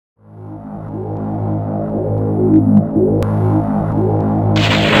Hello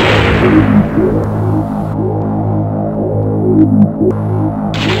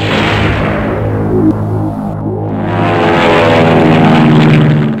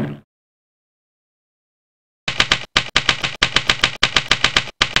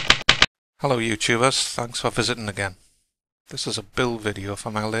YouTubers, thanks for visiting again. This is a build video for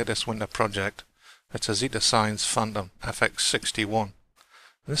my latest winter project. It's a Zeta Science Phantom FX-61.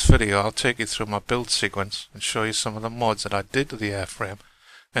 In this video I'll take you through my build sequence and show you some of the mods that I did to the airframe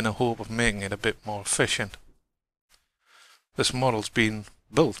in the hope of making it a bit more efficient. This model's been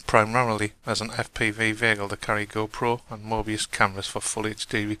built primarily as an FPV vehicle to carry GoPro and Mobius cameras for full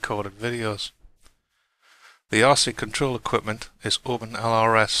HD recorded videos. The RC control equipment is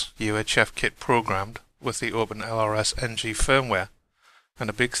OpenLRS UHF kit programmed with the OpenLRS NG firmware, and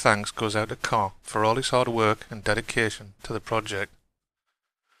a big thanks goes out to Carl for all his hard work and dedication to the project.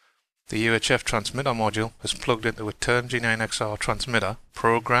 The UHF transmitter module is plugged into a Turn G9XR transmitter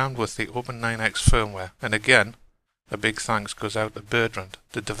programmed with the Open9X firmware, and again, a big thanks goes out to Bertrand,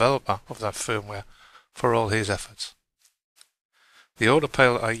 the developer of that firmware, for all his efforts. The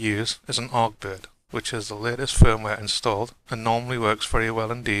autopilot I use is an ArcBird, which is the latest firmware installed and normally works very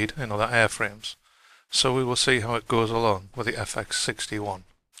well indeed in other airframes, so we will see how it goes along with the FX-61.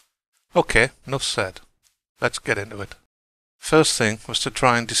 Okay, enough said. Let's get into it. First thing was to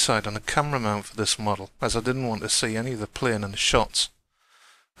try and decide on a camera mount for this model, as I didn't want to see any of the plane in the shots.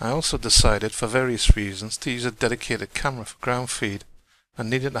 I also decided, for various reasons, to use a dedicated camera for ground feed and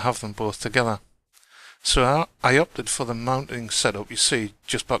needed to have them both together. So I opted for the mounting setup you see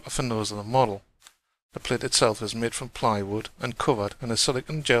just back off the nose of the model. The plate itself is made from plywood and covered in a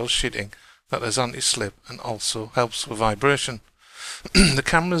silicone gel sheeting that is anti-slip and also helps with vibration. The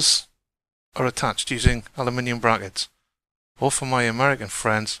cameras are attached using aluminium brackets, or for my American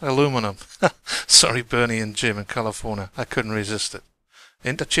friends, aluminum. Sorry Bernie and Jim in California, I couldn't resist it.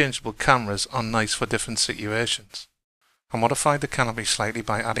 Interchangeable cameras are nice for different situations. I modified the canopy slightly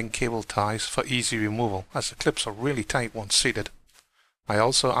by adding cable ties for easy removal, as the clips are really tight once seated. I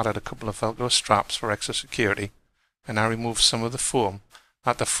also added a couple of Velcro straps for extra security, and I removed some of the foam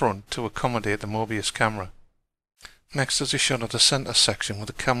at the front to accommodate the Mobius camera. Next is a shot of the center section with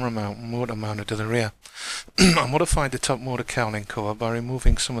the camera mount and motor mounted to the rear. I modified the top motor cowling cover by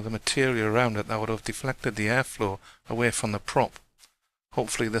removing some of the material around it that would have deflected the airflow away from the prop.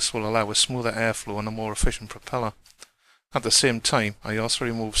 Hopefully this will allow a smoother airflow and a more efficient propeller. At the same time, I also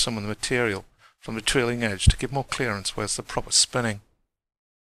removed some of the material from the trailing edge to give more clearance whilst the prop is spinning.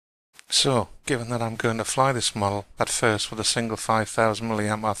 So, given that I'm going to fly this model at first with a single 5000 mAh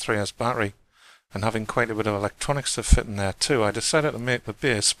R3S battery, and having quite a bit of electronics to fit in there too, I decided to make the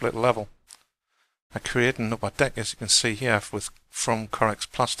base split level. I created an upper deck, as you can see here, from Corex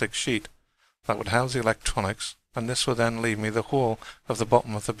plastic sheet that would house the electronics, and this would then leave me the whole of the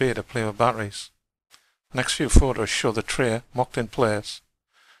bottom of the bay to play with batteries. The next few photos show the tray mocked in place,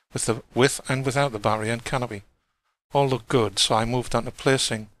 with and without the battery and canopy. All look good, so I moved on to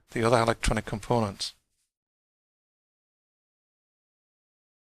placing the other electronic components.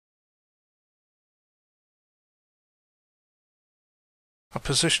 I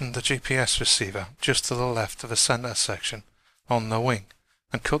positioned the GPS receiver just to the left of the center section on the wing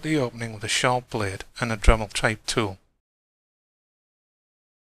and cut the opening with a sharp blade and a Dremel type tool.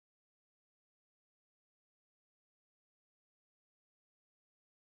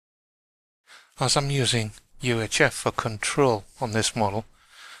 As I'm using UHF for control on this model,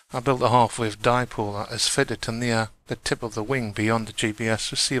 I built a half-wave dipole that is fitted to near the tip of the wing beyond the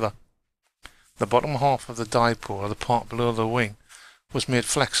GPS receiver. The bottom half of the dipole, or the part below the wing, was made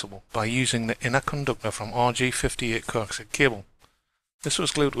flexible by using the inner conductor from RG58 coaxial cable. This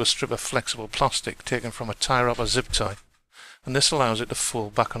was glued to a strip of flexible plastic taken from a tie wrap or zip tie, and this allows it to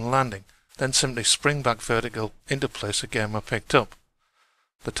fold back on landing, then simply spring back vertical into place again when picked up.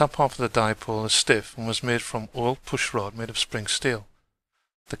 The top half of the dipole is stiff and was made from oiled push rod made of spring steel.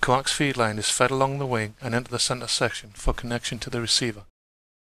 The coax feed line is fed along the wing and into the center section for connection to the receiver.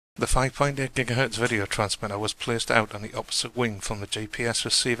 The 5.8 GHz video transmitter was placed out on the opposite wing from the GPS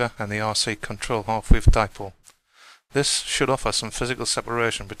receiver and the RC control half-wave dipole. This should offer some physical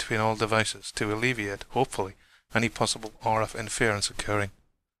separation between all devices to alleviate, hopefully, any possible RF interference occurring.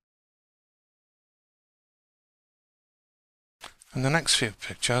 In the next few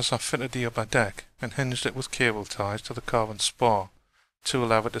pictures I fitted the upper deck and hinged it with cable ties to the carbon spar to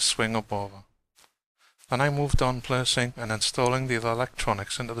allow it to swing up over. Then I moved on placing and installing the other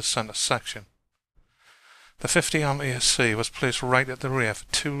electronics into the center section. The 50A ESC was placed right at the rear for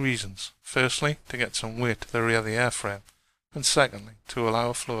two reasons. Firstly, to get some weight to the rear of the airframe, and secondly, to allow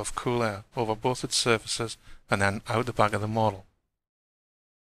a flow of cool air over both its surfaces and then out the back of the model.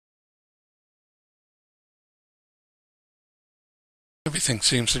 Everything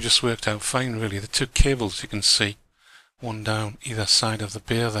seems to just worked out fine really. The two cables you can see, one down either side of the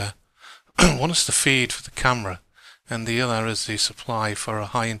beer there. One is the feed for the camera and the other is the supply for a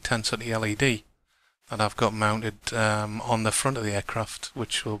high intensity LED that I've got mounted on the front of the aircraft,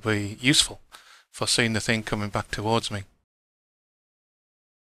 which will be useful for seeing the thing coming back towards me.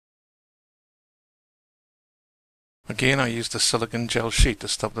 Again, I used a silicon gel sheet to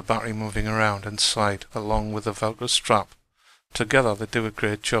stop the battery moving around inside along with the Velcro strap. Together they do a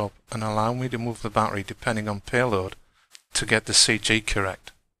great job and allow me to move the battery depending on payload to get the CG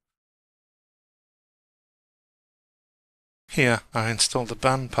correct. Here I installed the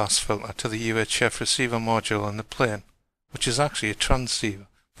Bandpass filter to the UHF receiver module on the plane, which is actually a transceiver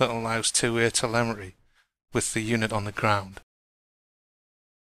that allows two-way telemetry with the unit on the ground.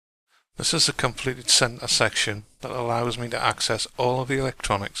 This is a completed center section that allows me to access all of the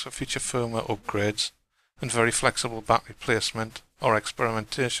electronics for future firmware upgrades and very flexible battery placement or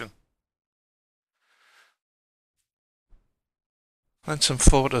experimentation. And some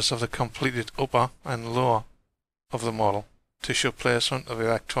photos of the completed upper and lower of the model to show placement of the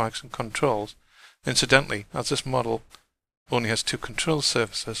electronics and controls. Incidentally, as this model only has two control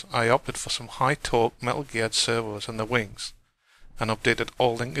surfaces, I opted for some high torque metal geared servos in the wings and updated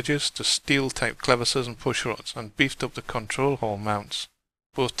all linkages to steel type clevises and push rods and beefed up the control hole mounts,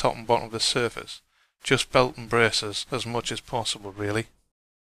 both top and bottom of the surface. Just belt and braces as much as possible really.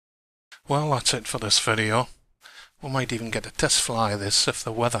 Well, that's it for this video. We might even get a test fly of this if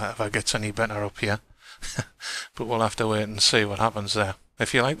the weather ever gets any better up here. But we'll have to wait and see what happens there.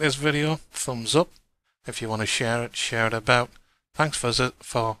 If you like this video, thumbs up. If you want to share it about. Thanks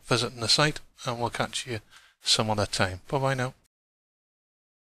for visiting the site, and we'll catch you some other time. Bye bye now.